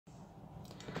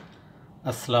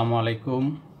আসসালামু আলাইকুম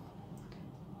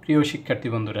প্রিয় শিক্ষার্থী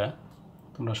বন্ধুরা,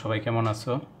 তোমরা সবাই কেমন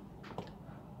আছো?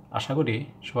 আশা করি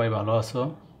সবাই ভালো আছো,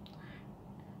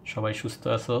 সবাই সুস্থ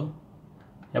আছো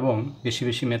এবং বেশি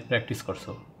বেশি ম্যাথ প্র্যাকটিস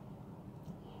করছো।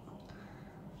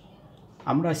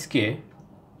 আমরা আজকে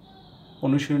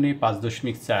অনুশীলনী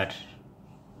 5.4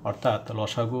 অর্থাৎ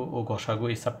লসাগু ও গসাগু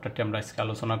এই চ্যাপ্টারটি আমরা আজকে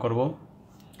আলোচনা করব।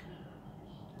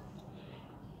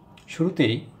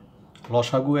 শুরুতেই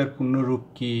লসাগু এর পূর্ণরূপ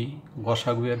কি,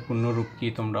 গসাগু এর পূর্ণরূপ কি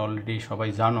তোমরা অলরেডি সবাই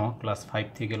জানো। ক্লাস 5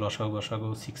 থেকে লসাগু গসাগু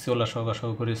 6এও লসাগু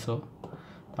গসাগু করেছো,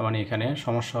 তার মানে এখানে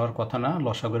সমস্যা হওয়ার কথা না।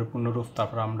 লসাগু এর পূর্ণরূপ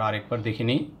তারপর আমরা আরেকবার দেখে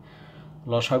নিই।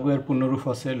 লসাগু এর পূর্ণরূপ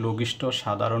হচ্ছে লঘিষ্ঠ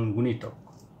সাধারণ গুণিতক,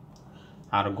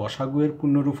 আর গসাগু এর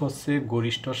পূর্ণরূপ হচ্ছে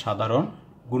গরিষ্ঠ সাধারণ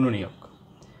গুণনীয়ক।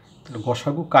 তাহলে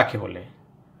গসাগু কাকে বলে?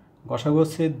 গসাগু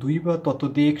হচ্ছে দুই বা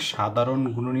ততোধিক সাধারণ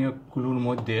গুণনীয়কগুলোর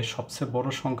মধ্যে সবচেয়ে বড়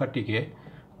সংখ্যাটিকে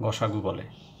গসাগু বলে।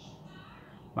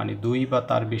 মানে দুই বা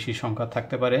তার বেশি সংখ্যা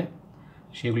থাকতে পারে,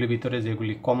 সেগুলির ভিতরে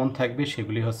যেগুলি কমন থাকবে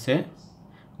সেগুলি হচ্ছে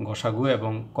গসাগু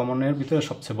এবং কমনের ভিতরে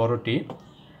সবচেয়ে বড়টি।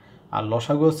 আর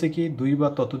লসাগু হচ্ছে কি দুই বা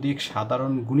ততোধিক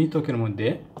সাধারণ গুণিতকের মধ্যে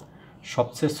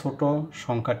সবচেয়ে ছোট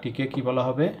সংখ্যাটিকে কি বলা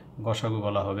হবে? গসাগু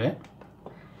বলা হবে।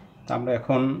 তা আমরা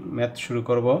এখন ম্যাথ শুরু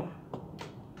করব।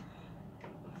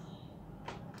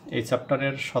 এই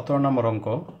চ্যাপ্টারের 17 নম্বর অঙ্ক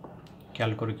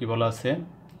খেয়াল করে কি বলা আছে।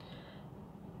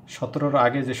 17-র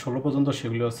আগে যে 16 পর্যন্ত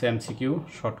সেগুলি হচ্ছে এমসিকিউ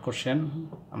শর্ট কোশ্চেন।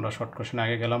 আমরা শর্ট কোশ্চেন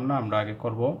আগে গেলাম না, আমরা আগে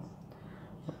করব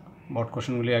বড়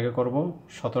কোশ্চেনগুলি আগে করব।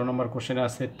 17 নম্বর কোশ্চেনে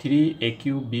আছে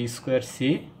 3a3b²c,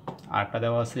 আরটা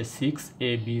দেওয়া আছে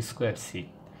 6ab²c।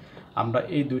 আমরা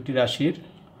এই দুইটি রাশির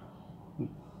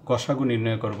গসাগু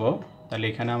নির্ণয় করব। তাহলে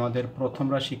এখানে আমাদের প্রথম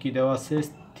রাশি কি দেওয়া আছে?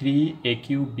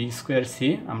 3a3b²c।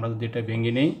 আমরা যদি এটা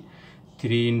ভেঙে নেই,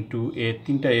 3 ইন্টু এ,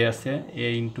 তিনটা এ আছে, এ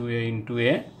ইন্টু এ ইন্টু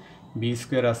এ, b²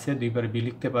 আছে, দুইবার বি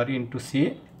লিখতে পারি, ইন্টু সি।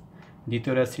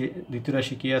 দ্বিতীয়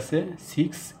রাশি কি আছে?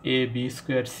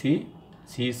 6ab²c,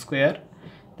 c²।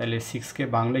 তাহলে 6কে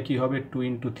বাংলা কি হবে? 2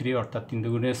 ইন্টু 3 অর্থাৎ 3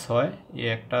 দুগুণে 6। এ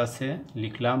একটা আছে,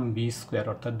 লিখলাম b²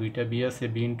 অর্থাৎ দুইটা বি আছে,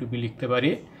 বি ইন্টু বি লিখতে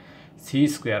পারি, c²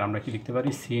 আমরা কি লিখতে পারি?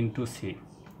 c into C.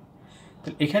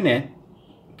 তাহলে এখানে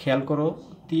খেয়াল করো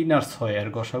 3 আর 6 এর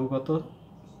গসাগু কত?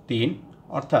 3,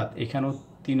 অর্থাৎ এখানেও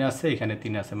 3 আছে, এখানে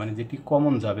 3 আছে, মানে যেটি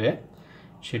কমন যাবে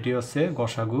সেটি হচ্ছে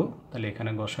গসাগু। তাহলে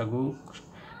এখানে গসাগু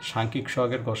সাংখ্যিক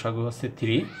সহগের গসাগু হচ্ছে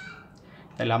 3।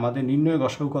 তাহলে আমাদের নির্ণয়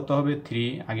গসাগু কত হবে?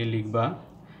 3 আগে লিখবা।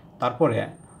 তারপরে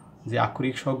যে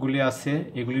আক্ষরিক সহগগুলি আছে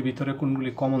এগুলির ভিতরে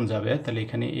কোনগুলি কমন যাবে? তাহলে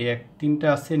এখানে তিনটা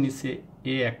আছে, নিচে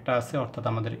এ একটা আছে, অর্থাৎ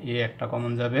আমাদের এ একটা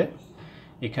কমন যাবে।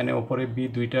 এখানে ওপরে বি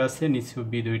দুইটা আছে, নিচেও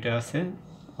বি দুইটা আছে,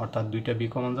 অর্থাৎ দুইটা বি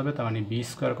কমন যাবে, তার মানে b²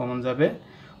 কমন যাবে।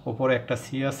 ওপরে একটা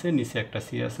সি আছে, নিচে একটা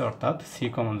সি আছে, অর্থাৎ সি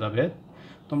কমন যাবে।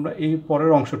 তোমরা এই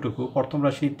পরের অংশটুকু প্রথম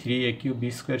রাশি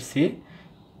 3a3b²c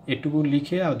এটুকু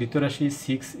লিখে, আর দ্বিতীয় রাশি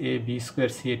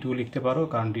 6ab²c এটুকু লিখতে পারো,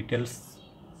 কারণ ডিটেলস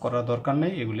করার দরকার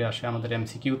নেই, এগুলি আসে আমাদের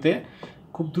এমসিকিউতে।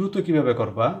 খুব দ্রুত কিভাবে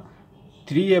করবা?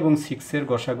 3 এবং 6-এর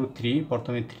গসাগু 3,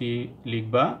 প্রথমে 3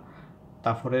 লিখবা,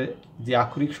 তারপরে যে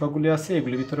আক্ষরিক সহগগুলি আছে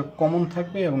এগুলির ভিতরে কমন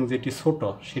থাকবে এবং যেটি ছোট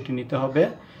সেটি নিতে হবে।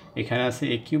 এখানে আছে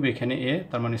a³, এখানে এ,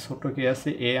 তার মানে ছোট কে আছে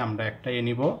এ, আমরা একটা এ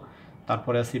নিব।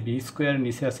 তারপরে আছে b²,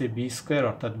 নিচে আছে b²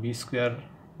 অর্থাৎ b²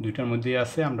 দুইটার মধ্যেই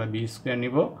আছে, আমরা b²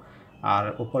 নিব। আর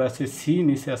উপরে আছে সি,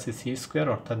 নিচে আছে c²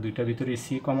 অর্থাৎ দুইটার ভিতরেই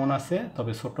সি কমন আছে,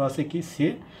 তবে ছোট আছে কি সি,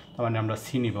 তার মানে আমরা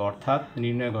সি নিব। অর্থাৎ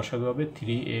নির্ণয় গসাগু হবে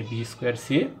 3ab²c।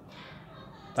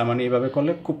 তার মানে এইভাবে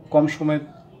করলে খুব কম সময়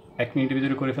 1 মিনিটের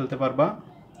ভিতরে করে ফেলতে পারবা।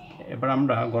 এবার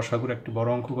আমরা গসাগুর একটি বড়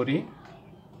অঙ্ক করি।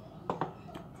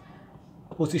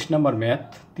 25 নম্বর ম্যাথ।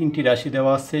 তিনটি রাশি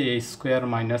দেওয়া আছে, a²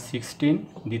 - 16,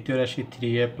 দ্বিতীয় রাশি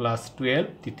 3a + 12,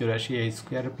 তৃতীয় রাশি a²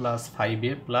 +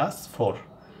 5a + 4।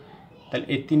 তাহলে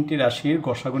এই তিনটি রাশির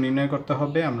গসাগু নির্ণয় করতে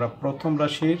হবে। আমরা প্রথম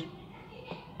রাশির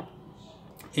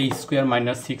a²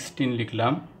 - 16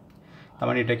 লিখলাম, তার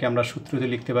মানে এটাকে আমরা সূত্রতে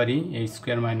লিখতে পারি a²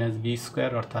 -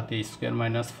 b² অর্থাৎ a²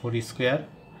 - 4²।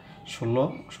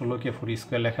 16কে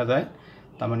 4² লেখা যায়,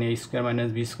 তার মানে a²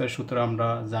 - b² সূত্র আমরা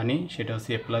জানি, সেটা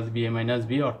হচ্ছে a + b a -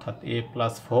 b অর্থাৎ a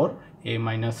 + 4 a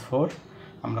 - 4।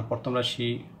 আমরা প্রথম রাশি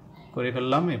করে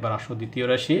ফেললাম। এবার আসো দ্বিতীয়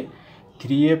রাশি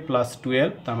 3a +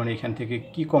 12, তার মানে এখান থেকে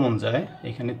কি কমন যায়?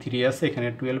 এখানে 3 আছে, এখানে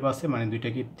 12 আছে, মানে দুইটা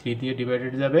কি 3 দিয়ে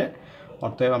ডিভাইডেড যাবে,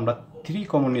 অতএব আমরা 3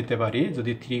 কমন নিতে পারি।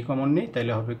 যদি 3 কমন নিই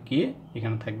তাহলে হবে কি?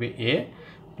 এখানে থাকবে a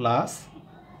প্লাস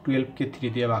 12কে 3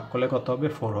 দিয়ে ভাগ করলে কত হবে?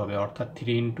 4 হবে, অর্থাৎ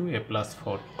 3 ইন্টু a +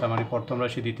 4। তার মানে প্রথম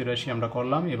রাশি দ্বিতীয় রাশি আমরা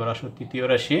করলাম। এবার আসো তৃতীয়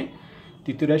রাশি।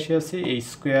 তৃতীয় রাশি আছে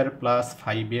a² +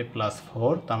 5a +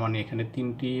 4, তার মানে এখানে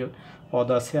তিনটি পদ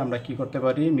আছে, আমরা কি করতে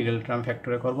পারি? মিডল টার্ম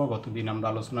ফ্যাক্টরে করব। গতদিন আমরা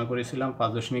আলোচনা করেছিলাম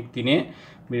 5.3-এ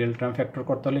মিডল টার্ম ফ্যাক্টর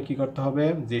করতে হলে কি করতে হবে?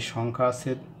 যে সংখ্যা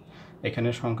আছে এখানে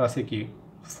সংখ্যা আছে কি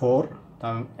 4, তা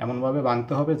এমনভাবে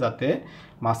ভাঙতে হবে যাতে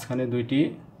মাঝখানে দুইটি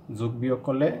যোগ বিয়োগ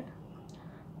করলে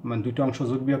মানে দুটো অংশ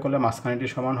যোগ বিয়োগ করলে মাঝখানেটি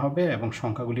সমান হবে এবং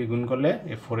সংখ্যাগুলি গুণ করলে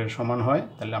এই 4 এর সমান হয়।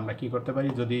 তাহলে আমরা কি করতে পারি,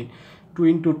 যদি 2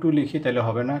 × 2 লিখি তাহলে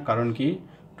হবে না, কারণ কি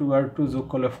 2 আর 2 যোগ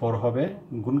করলে 4 হবে,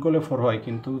 গুণ করলে 4 হয়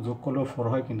কিন্তু যোগ করলেও 4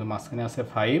 হয়, কিন্তু মাঝখানে আছে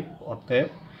 5, অতএব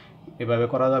এভাবে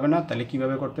করা যাবে না। তাহলে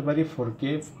কিভাবে করতে পারি,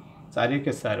 4কে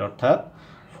 4 4 অর্থাৎ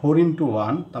 4 ×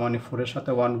 1, তার মানে 4 এর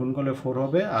সাথে 1 গুণ করলে 4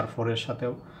 হবে আর 4 এর সাথে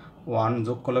 1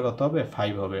 যোগ করলে কত হবে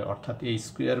 5 হবে, অর্থাৎ a² +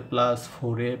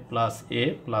 4a + a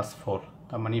 + 4,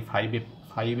 তার মানে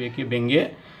 5a কে ভেঙে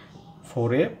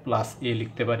 4a + a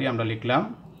লিখতে পারি, আমরা লিখলাম।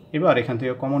 এবার এখান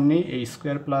থেকে কমন নিই, a²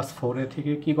 + 4a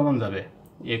থেকে কি কমন যাবে,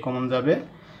 a কমন যাবে,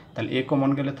 তাহলে a কমন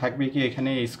গেলে থাকবে কি, এখানে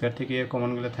a² থেকে a কমন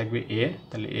গেলে থাকবে a,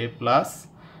 তাহলে a প্লাস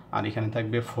আর এখানে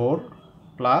থাকবে 4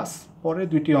 প্লাস পরে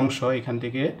দুইটি অংশ এখান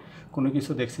থেকে কোনো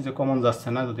কিছু দেখছি যে কমন যাচ্ছে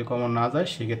না, যদি কমন না যায়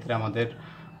সেক্ষেত্রে আমাদের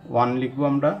 1 লিখবো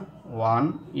আমরা, 1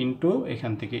 ×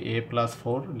 এখান থেকে a +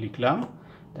 4 লিখলাম,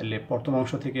 তাহলে প্রথম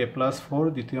অংশ থেকে a + 4,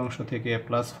 দ্বিতীয় অংশ থেকে a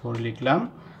 + 4 লিখলাম,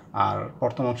 আর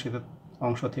প্রথম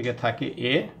অংশ থেকে থাকে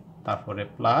a, তারপরে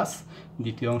প্লাস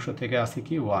দ্বিতীয় অংশ থেকে আসে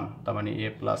কি 1, তার মানে a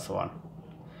 + 1।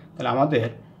 তাহলে আমাদের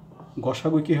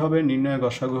গসাগু কী হবে, নির্ণয়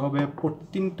গসাগু হবে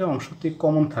প্রত্যেকটা অংশতেই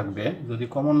কমন থাকবে, যদি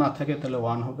কমন না থাকে তাহলে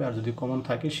 1 হবে, আর যদি কমন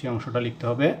থাকে সেই অংশটা লিখতে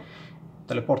হবে।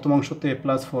 তাহলে প্রথম অংশতে a +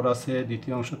 4 আছে,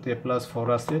 দ্বিতীয় অংশতে a + 4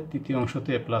 আছে, তৃতীয়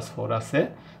অংশতে a + 4 আছে,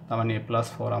 তার মানে a +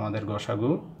 4 আমাদের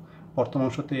গসাগু। প্রথম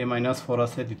অংশতে a - 4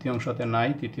 আছে, দ্বিতীয় অংশতে নাই,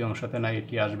 তৃতীয় অংশতে নাই,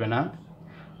 এটি আসবে না।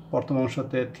 প্রথম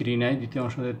অংশতে 3 নাই, দ্বিতীয়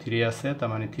অংশতে 3 আছে, তার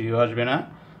মানে 3ও আসবে না।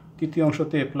 তৃতীয়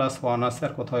অংশতে a + 1 আছে,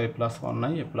 আর কোথাও a + 1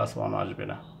 নাই, a + 1ও আসবে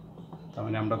না। তার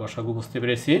মানে আমরা গসাগু বুঝতে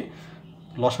পেরেছি।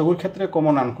 লসাগুর ক্ষেত্রে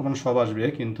কমন আনকমন সব আসবে,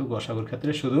 কিন্তু গসাগুর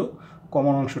ক্ষেত্রে শুধু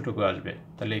কমন অংশটুকু আসবে।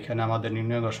 তাহলে এখানে আমাদের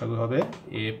নির্ণয় গসাগু হবে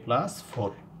a +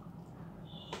 4।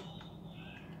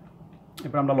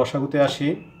 এবার আমরা লসাগুতে আসি।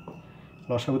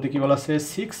 লসাগুতে কি বলা আছে,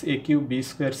 6a³ b²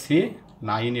 c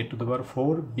 9a⁴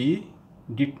 b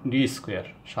d²,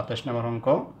 27 নম্বর অঙ্ক।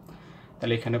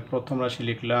 তাহলে এখানে প্রথম রাশি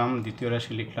লিখলাম, দ্বিতীয়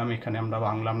রাশি লিখলাম, এখানে আমরা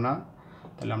ভাঙলাম না,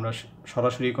 তাহলে আমরা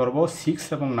সরাসরি করব। 6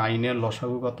 এবং 9 এর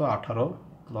লসাগু কত, 18।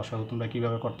 লসাগু তোমরা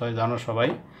কীভাবে করতে হয় জানো সবাই,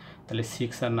 তাহলে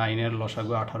 6 আর 9 এর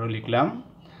লসাগু 18 লিখলাম।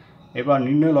 এবার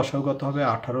নির্ণয় লসাগু কত হবে,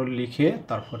 18 লিখে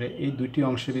তারপরে এই দুইটি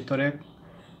অংশের ভিতরে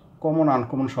কমন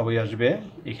আনকমন সবই আসবে।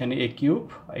 এখানে a³,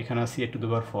 এখানে আছে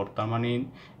a⁴, তার মানে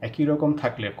একই রকম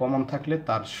থাকলে, কমন থাকলে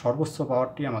তার সর্বোচ্চ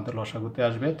পাওয়ারটি আমাদের লসাগুতে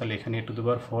আসবে। তাহলে এখানে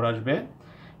a⁴ আসবে,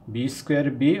 b²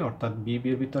 b, অর্থাৎ b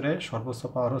এর ভিতরে সর্বোচ্চ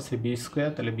পাওয়ার হচ্ছে b²,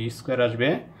 তাহলে b² আসবে।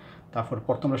 তারপর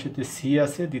প্রথম রাশিতে c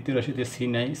আছে, দ্বিতীয় রাশিতে c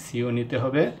নাই, cও নিতে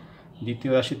হবে।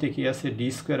 দ্বিতীয় রাশিতে কি আছে,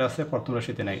 d² আছে, প্রথম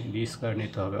রাশিতে নাই, d²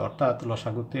 নিতে হবে। অর্থাৎ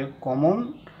লসাগুতে কমন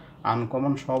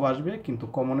আনকমন সব আসবে, কিন্তু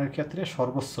কমনের ক্ষেত্রে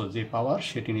সর্বোচ্চ যে পাওয়ার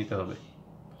সেটি নিতে হবে।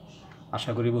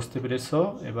 আশা করি বুঝতে পেরেছ।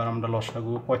 এবার আমরা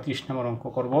লসাগু 35 নম্বর অঙ্ক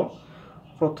করব।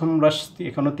 প্রথম রাশি,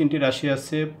 এখানেও 3টি রাশি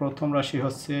আছে। প্রথম রাশি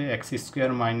হচ্ছে x²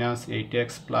 - 8x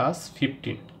 +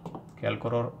 15। খেয়াল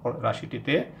করো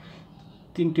রাশিটিতে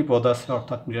 3টি পদ আছে,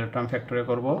 অর্থাৎ মিডল টার্ম ফ্যাক্টরে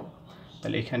করব।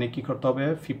 তাহলে এখানে কি করতে হবে,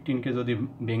 15কে যদি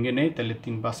ভেঙে নেই তাহলে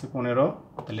 3 × 5 = 15,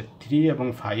 তাহলে 3 এবং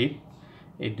 5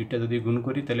 এই দুইটা যদি গুণ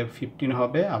করি তাহলে 15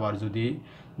 হবে, আবার যদি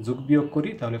যোগ বিয়োগ করি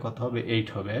তাহলে কত হবে, 8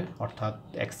 হবে। অর্থাৎ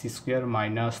x² - 3x -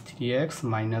 5x,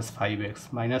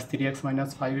 -3x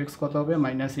 - 5x কত হবে,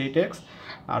 -8x,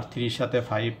 আর 3 এর সাথে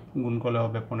 5 গুণ করলে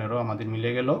হবে 15, আমাদের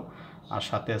মিলে গেল, আর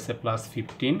সাথে আছে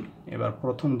 +15। এবার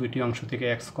প্রথম দুইটি অংশ থেকে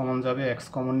x কমন যাবে, x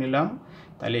কমন নিলাম,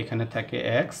 তাহলে এখানে থাকে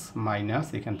x মাইনাস,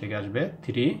 এখান থেকে আসবে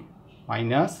 3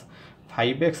 মাইনাস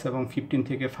 5x, এবং 15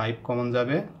 থেকে 5 কমন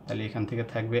যাবে, তাহলে এখান থেকে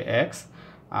থাকবে x,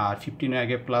 আর 15 এর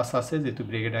আগে প্লাস আছে, যেহেতু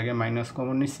ব্রেকেট আগে মাইনাস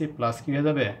কমন নিচ্ছি, প্লাস কী হয়ে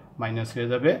যাবে, মাইনাস হয়ে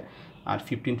যাবে, আর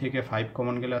 15 থেকে 5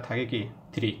 কমন গেলে থাকে কি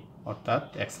 3, অর্থাৎ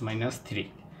x - 3।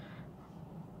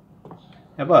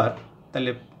 এবার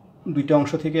তাহলে দুইটা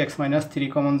অংশ থেকে x - 3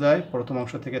 কমন যায়, প্রথম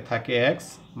অংশ থেকে থাকে x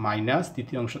মাইনাস,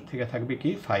 দ্বিতীয় অংশ থেকে থাকবে কি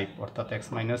 5, অর্থাৎ x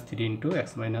 - 3 × x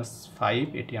 - 5,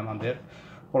 এটি আমাদের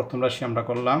প্রথম রাশি আমরা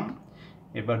করলাম।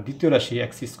 এবার দ্বিতীয় রাশি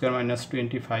x² -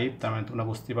 25, তার মানে তোমরা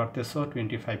বুঝতে পারতেছো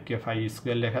 25কে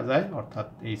 5² লেখা যায়, অর্থাৎ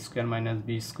a² - b²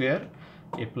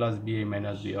 a + b a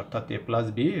 - b, অর্থাৎ a +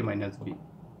 b a - b,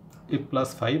 a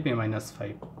 + 5 a -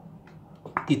 5।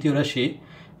 তৃতীয় রাশি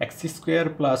x²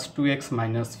 + 2x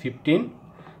 - 15,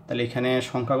 তাহলে এখানে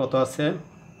সংখ্যা কত আছে,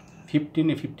 15,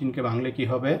 এই 15কে ভাঙলে কি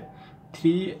হবে,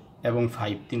 3 এবং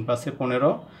 5, 3 × 5 =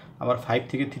 15, আবার 5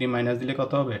 থেকে 3 মাইনাস দিলে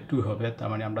কত হবে, 2 হবে, তার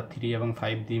মানে আমরা 3 এবং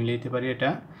 5 দিয়ে মিলে দিতে পারি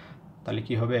এটা। তাহলে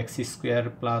কি হবে, x²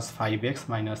 + 5x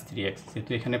 - 3x,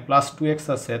 যেহেতু এখানে +2x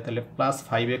আছে, তাহলে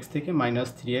 +5x থেকে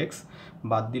 -3x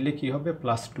বাদ দিলে কি হবে,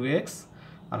 +2x,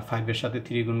 আর 5 এর সাথে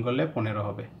 3 গুণ করলে 15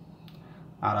 হবে।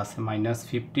 আর আছে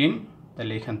 -15,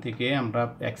 তাহলে এখান থেকে আমরা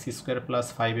x²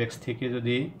 + 5x থেকে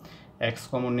যদি x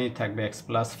কমন নিই থাকবে x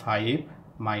 + 5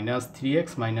 -3x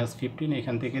 -15,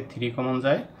 এখান থেকে 3 কমন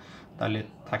যায়, তাহলে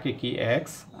থাকে কি x,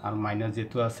 আর মাইনাস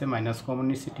যেহেতু আছে মাইনাস কমন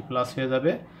নিচ্ছি এটি প্লাস হয়ে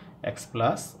যাবে x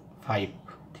 + 5।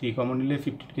 3 কমন নিলে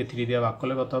 15কে 3 দিয়ে ভাগ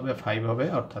করলে কত হবে 5 হবে,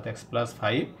 অর্থাৎ x +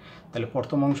 5। তাহলে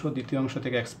প্রথম অংশ দ্বিতীয় অংশ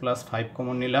থেকে x + 5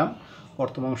 কমন নিলাম,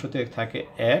 প্রথম অংশ থেকে থাকে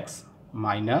x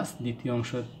মাইনাস দ্বিতীয়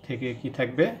অংশ থেকে কি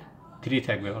থাকবে 3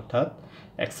 থাকবে, অর্থাৎ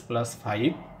x +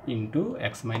 5 ×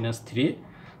 x - 3।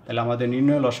 তাহলে আমাদের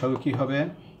নির্ণয় লসাগু কি হবে,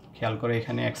 খেয়াল করে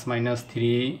এখানে x -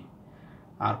 3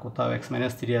 আর কোথাও x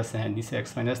 - 3 আছে, হ্যাঁ নিচে x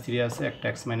 - 3 আছে, একটা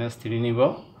x - 3 নিব,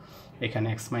 এখানে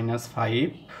x -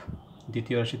 5,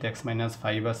 দ্বিতীয় রাশিতে x -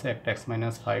 5 আছে, একটা x -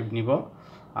 5 নিব,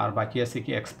 আর বাকি আছে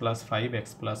কি x + 5, x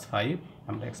 + 5,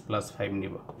 আমরা x + 5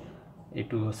 নিব।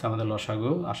 এইটুকু হচ্ছে আমাদের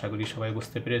লসাগু। আশা করি সবাই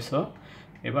বুঝতে পেরেছো।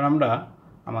 এবার আমরা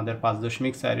আমাদের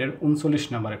 5.4-এর 39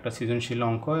 নম্বর একটা সৃজনশীল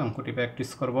অঙ্কটি প্র্যাকটিস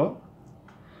করব।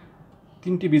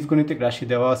 3টি বীজগণিতিক রাশি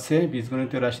দেওয়া আছে,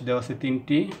 বীজগণিত রাশি দেওয়া আছে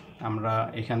 3টি। আমরা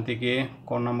এখান থেকে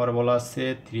ক নম্বর বলা আছে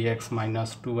 3x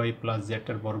 - 2y + z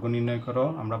এর বর্গ নির্ণয় করো।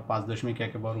 আমরা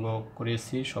 5.1 বর্গ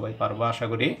করেছি, সবাই পারবো আশা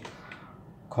করি।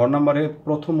 খ নম্বরে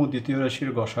প্রথম ও দ্বিতীয় রাশির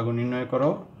গসাগু নির্ণয় করো।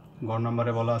 গ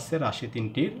নম্বরে বলা আছে রাশি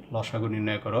 3টির লসাগু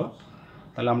নির্ণয় করো।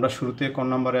 তাহলে আমরা শুরুতে ক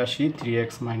নম্বরে আসি 3x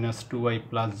 - 2y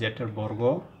 + z এর বর্গ।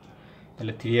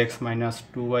 তাহলে 3x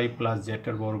 - 2y + z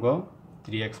এর বর্গ,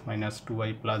 3x -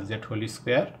 2y + z whole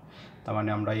square, তার মানে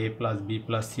আমরা a + b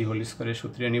 + c হোল স্কোয়ারের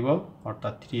সূত্রে নিব,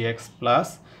 অর্থাৎ 3x +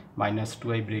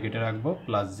 -2y ব্রেকেটে রাখবো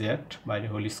 + z বাইরে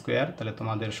হোল স্কোয়ার। তাহলে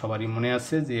তোমাদের সবারই মনে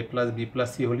আছে যে a + b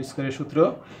 + c হোল স্কোয়ারের সূত্র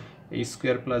a²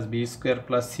 + b² +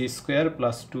 c²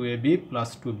 + 2ab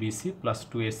 + 2bc +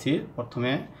 2ac।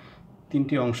 প্রথমে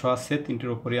 3টি অংশ আছে,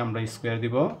 3টির উপরে আমরা স্কোয়ার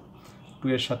দিব। 2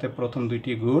 এর সাথে প্রথম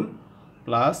দুইটি গুণ,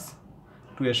 প্লাস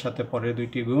 2 এর সাথে পরের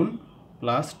দুইটি গুণ,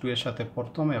 প্লাস 2 এর সাথে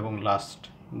প্রথম এবং লাস্ট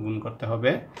গুণ করতে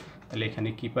হবে। তাহলে এখানে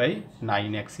কি পাই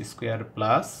 9x²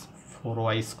 +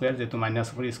 4y², যেহেতু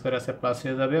 -4² আছে প্লাস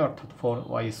হয়ে যাবে, অর্থাৎ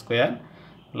 4y²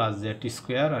 +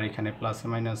 z², আর এখানে প্লাসে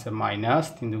মাইনাসে মাইনাস,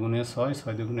 3 দুগুণে 6,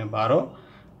 6 দুগুণে 12,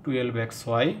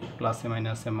 12xy প্লাসে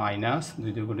মাইনাসে মাইনাস,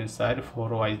 2 দুগুণে 4,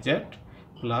 4yz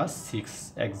 +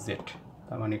 6xz।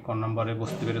 তার মানে ক নম্বরে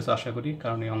বুঝতে পেরেছো আশা করি,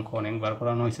 কারণ এই অঙ্ক অনেকবার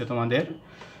করানো হয়েছে তোমাদের।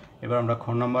 এবার আমরা খ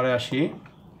নম্বরে আসি।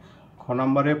 খ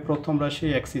নম্বরে প্রথম রাশি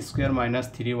x²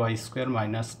 -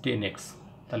 3y² - 10x।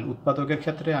 তাহলে উৎপাদকের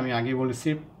ক্ষেত্রে আমি আগে বলেছি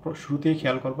শুরুতেই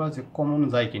খেয়াল করবা যে কমন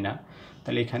যায় কিনা।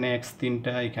 তাহলে এখানে x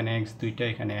 3টা, এখানে x 2টা,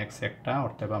 এখানে x 1টা,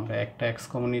 অর্থাৎ আমরা একটা x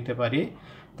কমন নিতে পারি।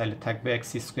 তাহলে থাকবে x²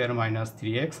 -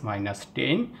 3x -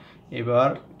 10। এবার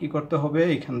কি করতে হবে,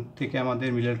 এখান থেকে আমাদের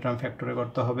মিডল টার্ম ফ্যাক্টরে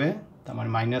করতে হবে। তার মানে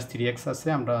 -3x আছে,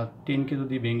 আমরা 10কে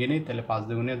যদি ভেঙে নিই তাহলে 5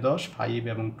 দুগুণে 10, 5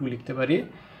 এবং 2 লিখতে পারি।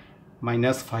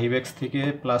 -5x থেকে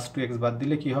 +2x বাদ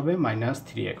দিলে কি হবে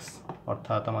 -3x,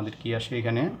 অর্থাৎ আমাদের কি আসে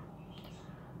এখানে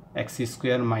x²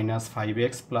 -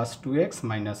 5x + 2x -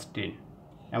 10।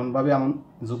 এমনভাবে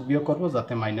যোগ বিয়োগ করবো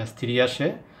যাতে -3 আসে।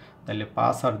 তাহলে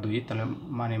 5 আর 2, তাহলে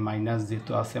মানে মাইনাস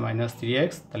যেহেতু আছে -3x,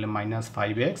 তাহলে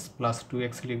 -5x +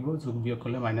 2x লিখবো, যোগ বিয়োগ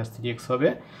করলে -3x হবে।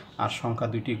 আর সংখ্যা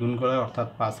দুইটি গুণ করে, অর্থাৎ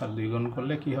 5 আর 2 গুণ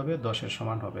করলে কি হবে 10-এর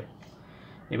সমান হবে।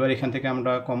 এবার এখান থেকে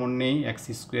আমরা কমন নেই, x²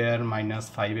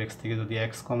 - 5x থেকে যদি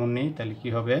x কমন নেই তাহলে কি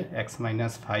হবে x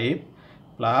 - 5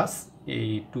 প্লাস এই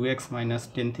 2x -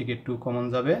 10 থেকে 2 কমন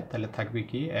যাবে, তাহলে থাকবে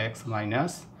কি x -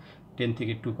 10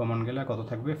 থেকে 2 কমন গেলে কত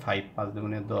থাকবে 5, 5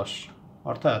 দুগুণে 10,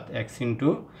 অর্থাৎ x ইন্টু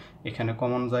এখানে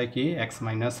কমন যায় কি x -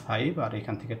 5, আর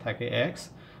এখান থেকে থাকে x,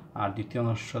 আর দ্বিতীয়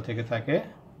অংশ থেকে থাকে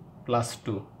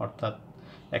 +2, অর্থাৎ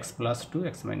x + 2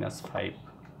 x - 5।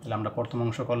 তাহলে আমরা প্রথম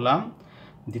অংশ করলাম।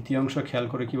 দ্বিতীয় অংশ খেয়াল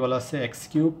করে কি বলা আছে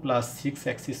x³ +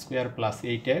 6x² +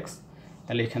 8x।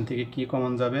 তাহলে এখান থেকে কি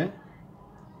কমন যাবে,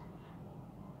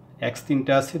 x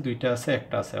 3টা আছে, 2টা আছে,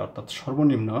 একটা আছে, অর্থাৎ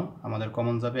সর্বনিম্ন আমাদের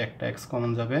কমন যাবে একটা x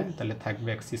কমন যাবে। তাহলে থাকবে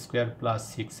x² +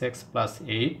 6x +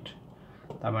 8।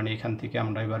 তার মানে এখান থেকে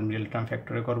আমরা এবার মিডল টার্ম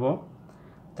ফ্যাক্টরে করব।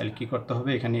 তাহলে কি করতে হবে,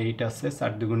 এখানে 8 আছে,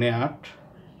 4 দুগুণে 8,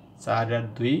 4 আর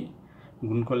 2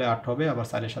 গুণ করলে 8 হবে, আবার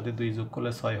 4-এর সাথে 2 যোগ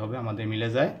করলে 6 হবে, আমাদের মিলে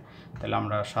যায়। তাহলে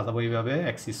আমরা সাজাবো এইভাবে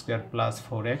x² +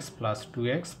 4x +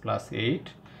 2x + 8।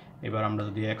 এবার আমরা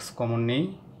যদি x কমন নিই,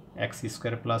 x²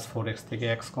 + 4x থেকে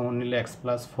x কমন নিলে x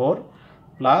 + 4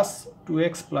 প্লাস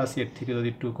 2x + 8 থেকে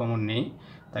যদি 2 কমন নিই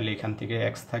তাহলে এখান থেকে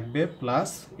x থাকবে, প্লাস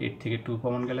 8 থেকে 2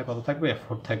 কমন গেলে কত থাকবে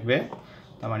 4 থাকবে।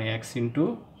 তার মানে x ইন্টু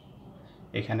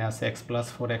এখানে আছে x +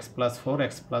 4, x + 4,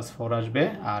 x + 4 আসবে,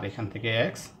 আর এখান থেকে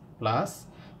x প্লাস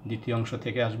দ্বিতীয় অংশ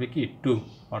থেকে আসবে কি 2,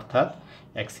 অর্থাৎ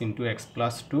x ইন্টু x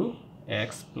 + 2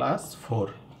 x + 4।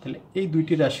 তাহলে এই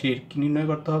দুইটি রাশির কি নির্ণয়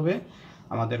করতে হবে,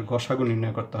 আমাদের গসাগু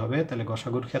নির্ণয় করতে হবে। তাহলে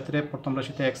গসাগুর ক্ষেত্রে প্রথম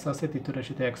রাশিতে এক্স আছে, তৃতীয়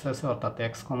রাশিতে এক্স আছে, অর্থাৎ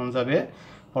এক্স কমন যাবে।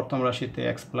 প্রথম রাশিতে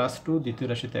এক্স প্লাস টু, দ্বিতীয়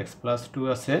রাশিতে এক্স প্লাস টু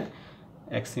আছে,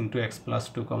 x into x plus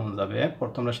two common যাবে।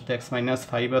 প্রথম রাশিতে এক্স মাইনাস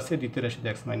ফাইভ আছে, দ্বিতীয় রাশিতে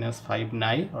এক্স মাইনাস ফাইভ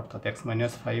নাই, অর্থাৎ এক্স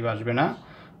মাইনাস ফাইভ আসবে না।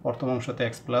 প্রথম অংশতে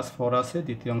এক্স প্লাস ফোর আছে,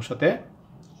 দ্বিতীয় অংশতে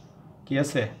কি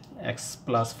আছে, এক্স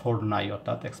প্লাস ফোর নাই,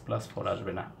 অর্থাৎ এক্স প্লাস ফোর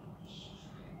আসবে না।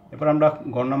 এবার আমরা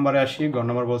গড় নম্বরে আসি। গড়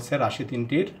নম্বর বলছে রাশি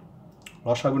তিনটির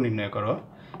লসাগু নির্ণয় করো।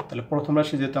 তাহলে প্রথম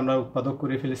রাশি যেহেতু আমরা উৎপাদক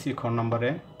করে ফেলেছি খ নম্বরে,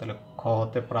 তাহলে খ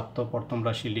হতে প্রাপ্ত প্রথম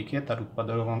রাশি লিখে তার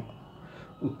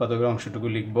উৎপাদকের অংশটুকু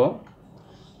লিখব।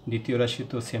 দ্বিতীয় রাশি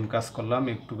তো সেম কাজ করলাম,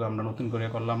 একটু আমরা নতুন করে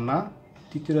করলাম না।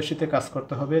 তৃতীয় রাশিতে কাজ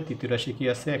করতে হবে। তৃতীয় রাশি কি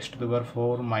আছে, x to the power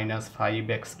 4 minus 5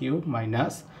 x cube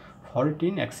minus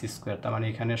 14 x square. তার মানে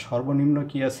এখানে সর্বনিম্ন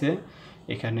কি আছে,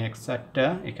 এখানে এক্স 4টা,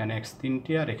 এখানে এক্স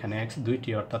 3টি, আর এখানে এক্স 2টি,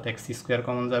 অর্থাৎ এক্স স্কোয়ার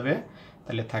কমন যাবে।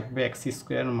 তাহলে থাকবে x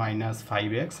square minus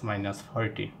 5x minus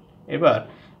 40। এবার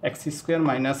x square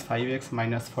minus 5x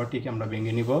minus 40কে আমরা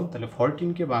ভেঙে নিব। তাহলে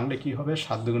 14কে বাংলা কী হবে,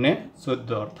 7 দুগুণে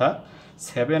 14, অর্থাৎ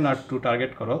 7 আর 2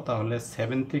 টার্গেট করো, তাহলে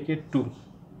 7 থেকে 2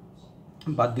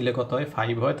 বাদ দিলে কত হয়,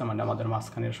 5 হয়। তার মানে আমাদের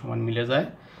মাঝখানের সমান মিলে যায়।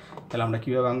 তাহলে আমরা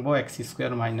কীভাবে ভাঙবো, x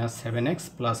square minus 7x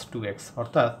plus 2x,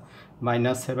 অর্থাৎ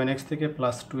মাইনাস 7x থেকে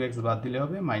প্লাস 2x বাদ দিলে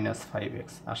হবে মাইনাস 5x,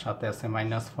 আর সাথে আছে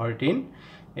মাইনাস 14।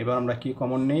 এবার আমরা কি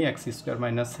কমন নেই, এক্স স্কোয়ার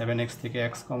মাইনাস 7x থেকে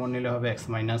এক্স কমন নিলে হবে x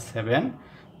minus 7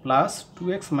 plus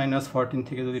 2x minus 14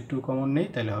 থেকে যদি 2 কমন নেই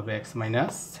তাহলে হবে এক্স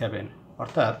মাইনাস 7,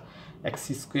 অর্থাৎ x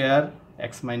square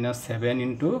x minus 7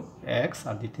 into x,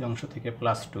 আর দ্বিতীয় অংশ থেকে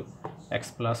প্লাস 2 এক্স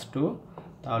প্লাস 2।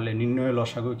 তাহলে নির্ণয়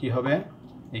লসাগু কী হবে,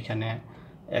 এখানে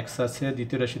এক্স আছে,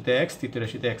 দ্বিতীয় রাশিতে এক্স, তৃতীয়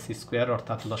রাশিতে এক্স স্কোয়ার,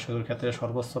 অর্থাৎ লসাগুর ক্ষেত্রে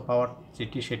সর্বোচ্চ পাওয়ার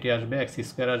যেটি সেটি আসবে, এক্স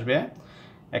স্কোয়ার আসবে।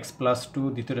 এক্স প্লাস টু,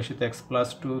 দ্বিতীয় রাশিতে এক্স প্লাস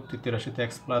টু, তৃতীয় রাশিতে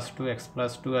x plus two, x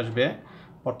plus two আসবে।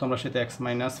 প্রথম রাশিতে এক্স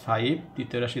মাইনাস 5,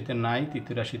 দ্বিতীয় রাশিতে নাই,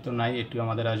 তৃতীয় রাশিতে নাই, এটিও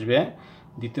আমাদের আসবে।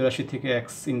 দ্বিতীয় রাশি থেকে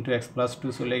x into x plus two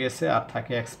চলে গেছে, আর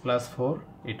থাকে এক্স প্লাস 4,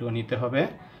 এটিও নিতে হবে।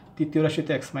 তৃতীয়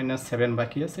রাশিতে এক্স মাইনাস 7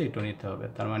 বাকি আছে, এটিও নিতে হবে।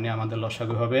 তার মানে আমাদের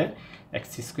লসাগু হবে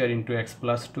x square into x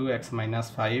plus two, x minus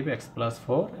 5, x plus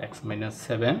 4, x minus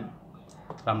 7।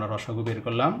 আমরা লসাগু বের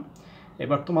করলাম।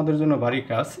 এবার তোমাদের জন্য ভারী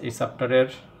কাজ, এই চ্যাপ্টারের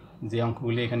যে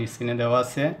অঙ্কগুলি এখানে স্ক্রিনে দেওয়া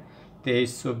আছে, 23,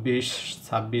 24,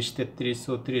 26, 33,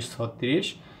 34, 36,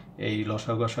 এই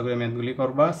লসাগু গসাগুর ম্যাথগুলি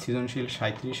করবা। সৃজনশীল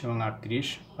 37 এবং 38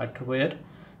 পাঠ্য বইয়ের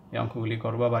এই অঙ্কগুলি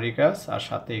করবা ভারী কাজ, আর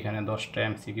সাথে এখানে 10টা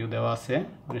এমসিকিউ দেওয়া আছে,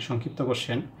 মানে সংক্ষিপ্ত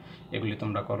কোশ্চেন, এগুলি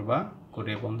তোমরা করবা,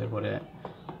 করে বন্ধের পরে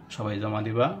সবাই জমা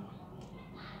দিবা।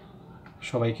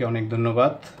 সবাইকে অনেক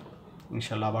ধন্যবাদ।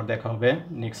 ইনশাল্লাহ আবার দেখা হবে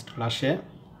নেক্সট ক্লাসে।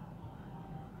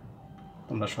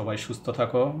 তোমরা সবাই সুস্থ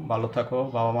থাকো, ভালো থাকো,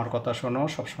 বাবা মার কথা শোনো,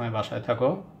 সবসময় বাসায় থাকো।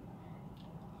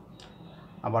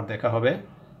 আবার দেখা হবে।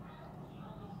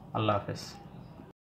 আল্লাহ হাফেজ।